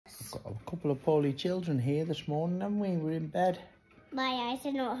Got a couple of poorly children here this morning, haven't we? We're in bed. My eyes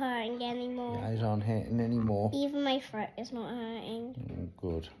are not hurting anymore. Your eyes aren't hurting anymore. Even my throat is not hurting. Oh,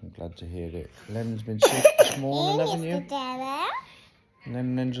 good. I'm glad to hear it. Lennon's been sick this morning, haven't you?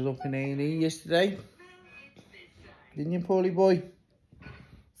 Lennon ended up in A&E yesterday. Didn't you, poorly boy?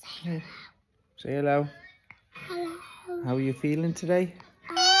 Say hello. Hello. How are you feeling today?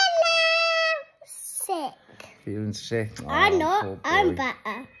 Sick. Feeling sick? Oh, I'm not. I'm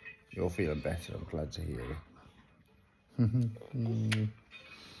better. You're feeling better. I'm glad to hear it.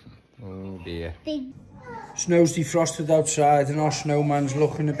 Oh dear. Snow's defrosted outside and our snowman's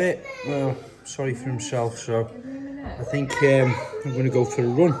looking a bit, well, sorry for himself, so I think I'm going to go for a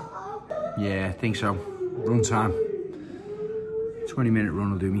run. Yeah, I think so. Run time. 20-minute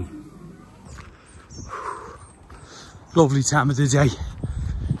run will do me. Lovely time of the day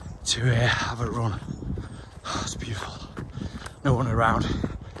to have a run. Oh, it's beautiful. No one around.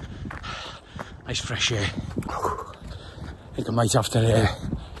 Nice fresh air. I think I might have to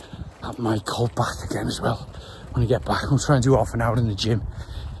have my cold bath again as well when I get back. I'll try and do half an hour in the gym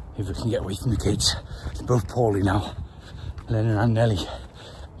if I can get away from the kids. They're both poorly now, Lennon and Nelly.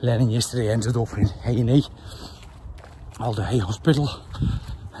 Lennon yesterday ended up in A&E, Alder Hay Hospital,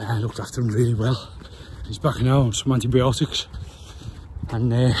 and I looked after him really well. He's back now on some antibiotics, and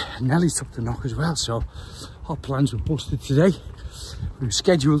Nelly took the knock as well, so our plans were busted today. We were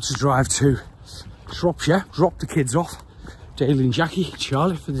scheduled to drive to Shropshire, drop the kids off, Daly and Jackie,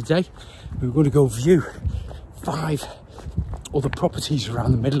 Charlie for the day. We were going to go view 5 other properties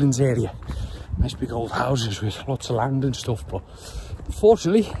around the Midlands area. Nice big old houses with lots of land and stuff, but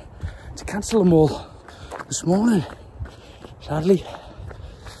unfortunately, to cancel them all this morning, sadly.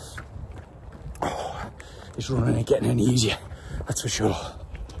 Oh, it's running ain't getting any easier, that's for sure.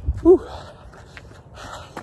 Whew.